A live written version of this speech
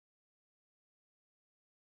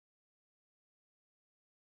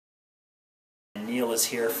Neal is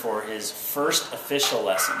here for his first official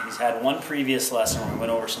lesson. He's had one previous lesson where we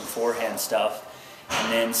went over some forehand stuff,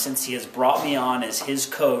 and then since he has brought me on as his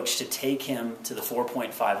coach to take him to the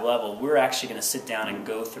 4.5 level, we're actually going to sit down and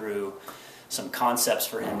go through some concepts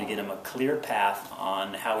for him to get him a clear path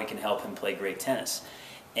on how we can help him play great tennis.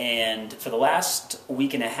 And for the last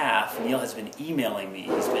week and a half, Neal has been emailing me.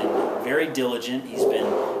 He's been very diligent. He's been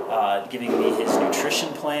giving me his nutrition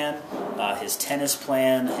plan, his tennis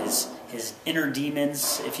plan, his inner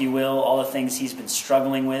demons, if you will, all the things he's been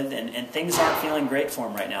struggling with, and things aren't feeling great for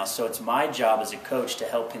him right now. So it's my job as a coach to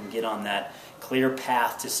help him get on that clear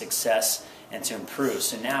path to success and to improve.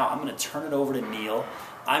 So now I'm going to turn it over to Neal.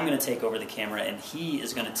 I'm going to take over the camera, and he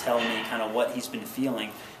is going to tell me kind of what he's been feeling,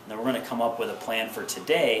 and then we're going to come up with a plan for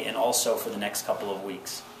today and also for the next couple of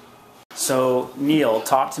weeks. So, Neal,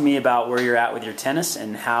 talk to me about where you're at with your tennis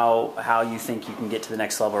and how you think you can get to the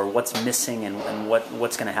next level, or what's missing and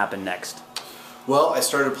what's going to happen next. Well, I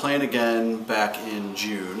started playing again back in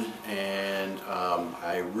June, and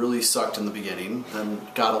I really sucked in the beginning, then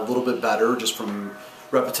got a little bit better just from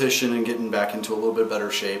repetition and getting back into a little bit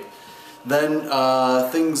better shape. Then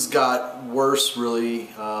things got worse really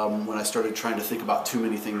when I started trying to think about too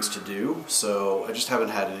many things to do. So I just haven't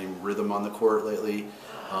had any rhythm on the court lately.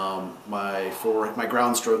 My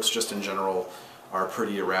ground strokes just in general are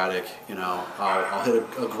pretty erratic. You know, I'll hit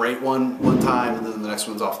a great one time, and then the next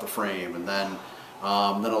one's off the frame, and then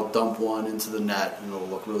I'll dump one into the net and it'll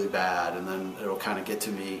look really bad, and then it'll kind of get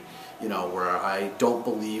to me, you know, where I don't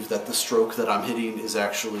believe that the stroke that I'm hitting is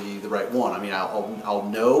actually the right one. I mean, I'll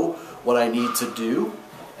know what I need to do,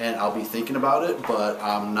 and I'll be thinking about it, but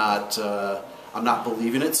I'm not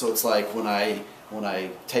believing it. So it's like when I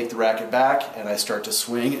take the racket back and I start to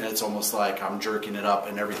swing, and it's almost like I'm jerking it up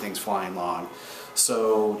and everything's flying long.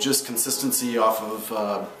 So just consistency off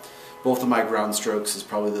of both of my ground strokes is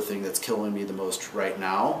probably the thing that's killing me the most right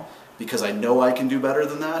now, because I know I can do better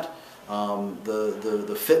than that.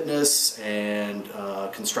 The fitness and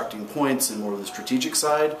constructing points and more of the strategic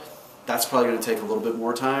side, that's probably going to take a little bit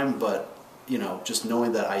more time, but you know, just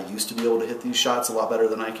knowing that I used to be able to hit these shots a lot better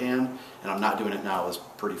than I can, and I'm not doing it now, is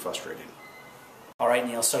pretty frustrating. All right,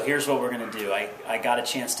 Neal, so here's what we're going to do. I got a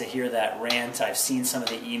chance to hear that rant. I've seen some of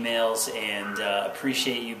the emails, and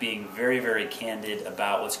appreciate you being very, very candid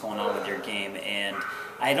about what's going on with your game. And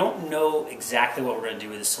I don't know exactly what we're going to do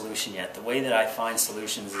with the solution yet. The way that I find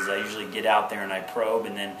solutions is I usually get out there and I probe,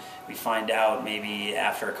 and then we find out maybe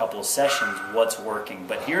after a couple of sessions what's working.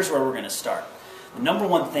 But here's where we're going to start. The number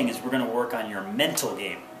one thing is we're going to work on your mental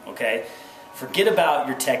game, okay? Forget about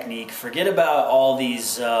your technique. Forget about all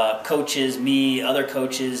these coaches, me, other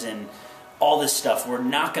coaches, and all this stuff. We're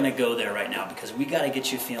not going to go there right now, because we got to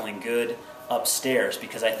get you feeling good upstairs,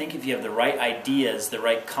 because I think if you have the right ideas, the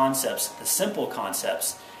right concepts, the simple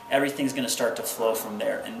concepts, everything's going to start to flow from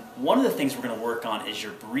there. And one of the things we're going to work on is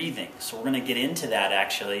your breathing. So we're going to get into that,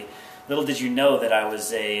 actually. Little did you know that I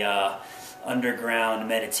was a underground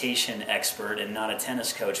meditation expert and not a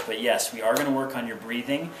tennis coach, but yes, we are going to work on your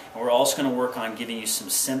breathing, and we're also going to work on giving you some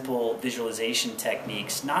simple visualization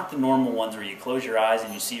techniques, not the normal ones where you close your eyes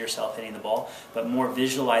and you see yourself hitting the ball, but more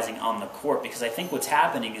visualizing on the court, because I think what's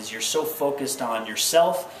happening is you're so focused on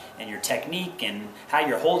yourself and your technique and how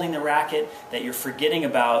you're holding the racket that you're forgetting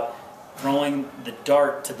about throwing the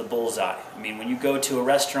dart to the bullseye. I mean, when you go to a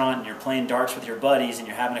restaurant and you're playing darts with your buddies and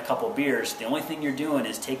you're having a couple beers, the only thing you're doing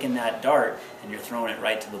is taking that dart and you're throwing it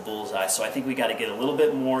right to the bullseye. So I think we got to get a little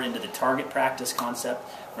bit more into the target practice concept.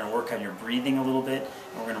 We're going to work on your breathing a little bit,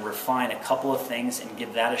 and we're going to refine a couple of things and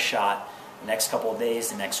give that a shot the next couple of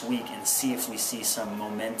days, the next week, and see if we see some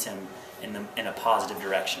momentum in a positive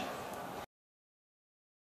direction.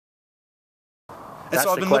 And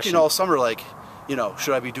so I've been looking all summer like, you know,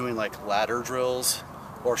 should I be doing like ladder drills,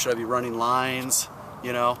 or should I be running lines,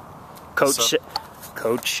 you know?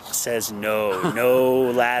 Coach says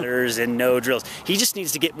no ladders and no drills. He just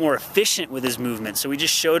needs to get more efficient with his movement. So we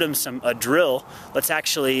just showed him a drill. Let's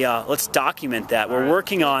actually let's document that. We're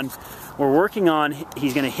working on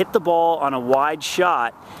he's going to hit the ball on a wide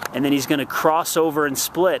shot, and then he's going to cross over and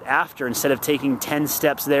split after, instead of taking 10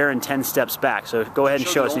 steps there and 10 steps back. So go ahead and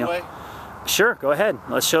show us, Neal. Sure, go ahead.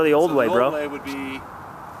 Let's show the old way, bro. The old way would be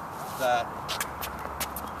that.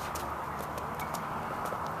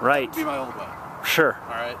 Right. That would be my old way. Sure.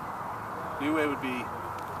 All right. New way would be.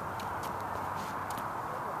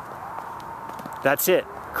 That's it.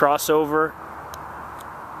 Crossover,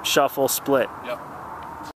 shuffle, split. Yep.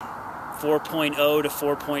 4.0 to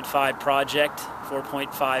 4.5 project,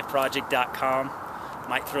 4.5project.com.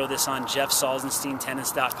 Might throw this on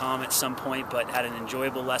JeffSalzensteinTennis.com at some point, but had an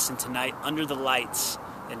enjoyable lesson tonight under the lights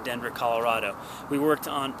in Denver, Colorado. We worked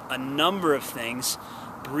on a number of things.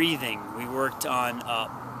 Breathing. We worked on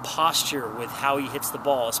posture with how he hits the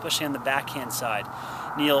ball, especially on the backhand side.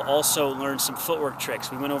 Neal also learned some footwork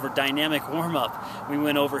tricks. We went over dynamic warm-up. We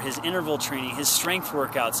went over his interval training, his strength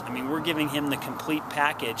workouts. I mean, we're giving him the complete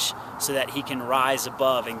package so that he can rise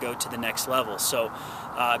above and go to the next level. So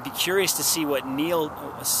be curious to see what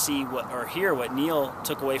hear what Neal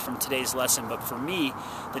took away from today's lesson. But for me,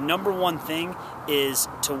 the number one thing is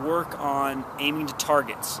to work on aiming to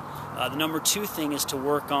targets. The number two thing is to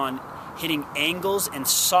work on hitting angles and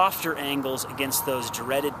softer angles against those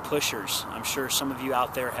dreaded pushers. I'm sure some of you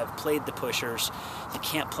out there have played the pushers. You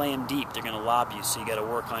can't play them deep. They're going to lob you, so you got to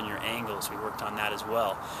work on your angles. We worked on that as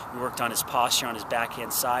well. We worked on his posture on his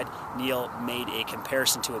backhand side. Neal made a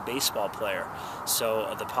comparison to a baseball player,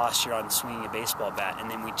 so the posture on swinging a baseball bat.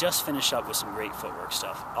 And then we just finished up with some great footwork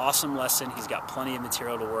stuff. Awesome lesson. He's got plenty of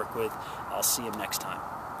material to work with. I'll see him next time.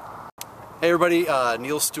 Hey everybody,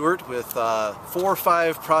 Neal Stewart with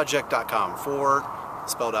 4-5project.com. 4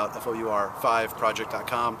 spelled out F-O-U-R,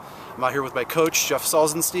 5project.com. I'm out here with my coach, Jeff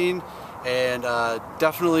Salzenstein, and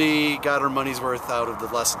definitely got our money's worth out of the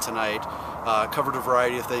lesson tonight. Covered a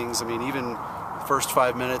variety of things. I mean, even first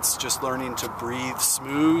 5 minutes, just learning to breathe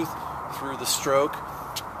smooth through the stroke.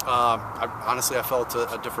 Honestly, I felt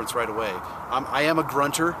a difference right away. I am a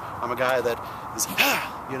grunter. I'm a guy that is,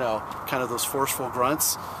 you know, kind of those forceful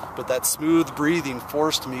grunts, but that smooth breathing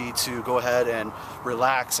forced me to go ahead and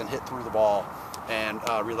relax and hit through the ball. And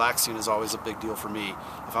relaxing is always a big deal for me.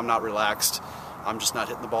 If I'm not relaxed, I'm just not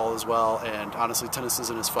hitting the ball as well, and honestly, tennis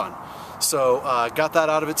isn't as fun. So got that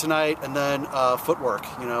out of it tonight. And then footwork.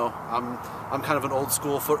 You know, I'm kind of an old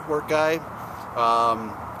school footwork guy.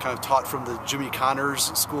 Kind of taught from the Jimmy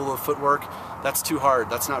Connors school of footwork. That's too hard.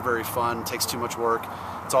 That's not very fun. Takes too much work.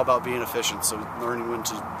 It's all about being efficient. So learning when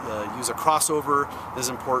to use a crossover is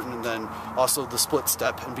important, and then also the split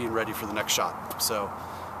step and being ready for the next shot. So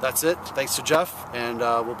that's it. Thanks to Jeff, and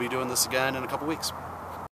we'll be doing this again in a couple weeks.